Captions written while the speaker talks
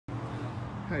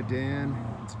Hi Dan,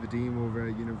 it's Vadim over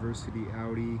at University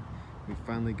Audi. We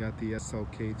finally got the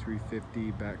SLK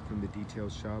 350 back from the detail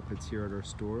shop. It's here at our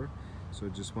store. So I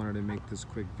just wanted to make this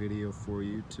quick video for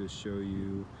you to show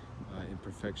you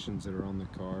imperfections that are on the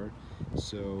car.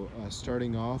 So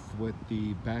starting off with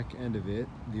the back end of it,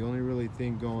 the only really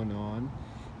thing going on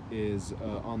is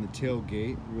on the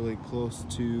tailgate, really close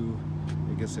to,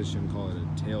 I guess I shouldn't call it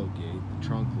a tailgate, the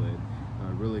trunk lid,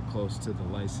 really close to the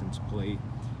license plate.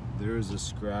 There is a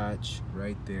scratch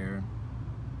right there.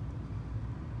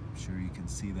 I'm sure you can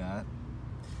see that.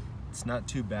 It's not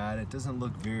too bad. It doesn't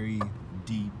look very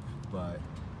deep, but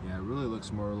yeah, it really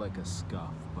looks more like a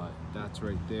scuff, but that's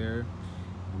right there.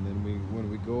 And then when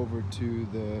we go over to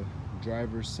the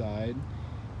driver's side,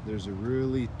 there's a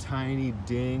really tiny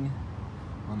ding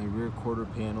on the rear quarter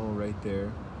panel right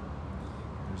there.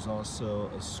 There's also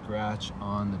a scratch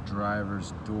on the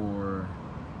driver's door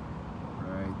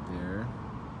right there.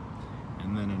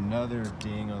 And then another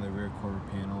ding on the rear quarter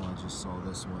panel. I just saw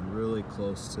this one really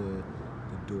close to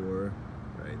the door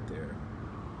right there.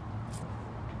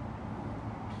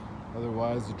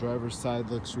 Otherwise, the driver's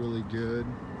side looks really good.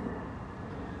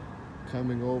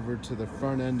 Coming over to the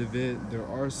front end of it, there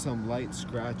are some light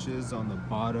scratches on the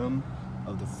bottom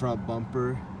of the front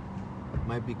bumper. It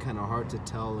might be kind of hard to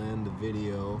tell in the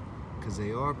video because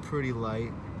they are pretty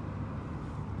light.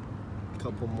 A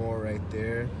couple more right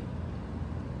there.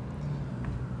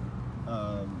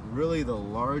 Really the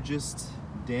largest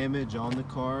damage on the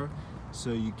car,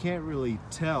 so you can't really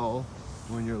tell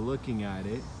when you're looking at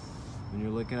it. When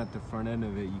you're looking at the front end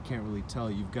of it, you can't really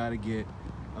tell. You've got to get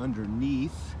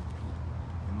underneath,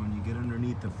 and when you get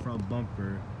underneath the front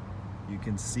bumper, you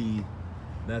can see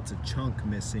that's a chunk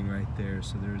missing right there.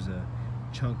 So there's a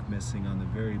chunk missing on the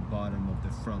very bottom of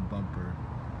the front bumper.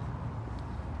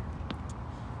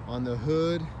 On the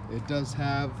hood, it does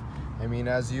have, I mean,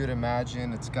 as you'd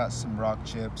imagine, it's got some rock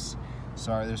chips.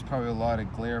 Sorry, there's probably a lot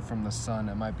of glare from the sun.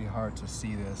 It might be hard to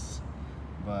see this,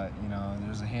 but you know,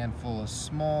 there's a handful of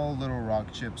small little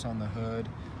rock chips on the hood.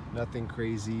 Nothing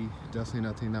crazy, definitely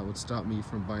nothing that would stop me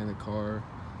from buying the car.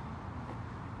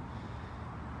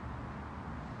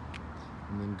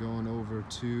 And then going over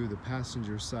to the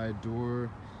passenger side door,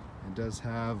 it does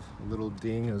have a little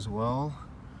ding as well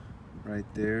right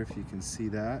there, if you can see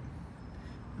that,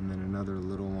 and then another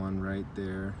little one right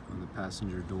there on the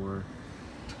passenger door.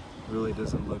 Really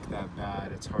doesn't look that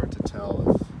bad. It's hard to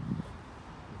tell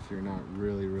if you're not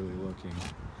really looking.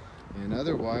 And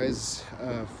otherwise,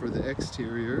 for the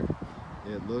exterior,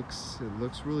 it looks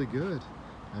really good.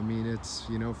 I mean, it's,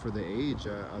 you know, for the age,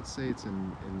 I'd say it's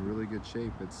in really good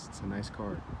shape. It's a nice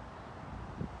car.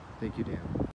 Thank you, Dan.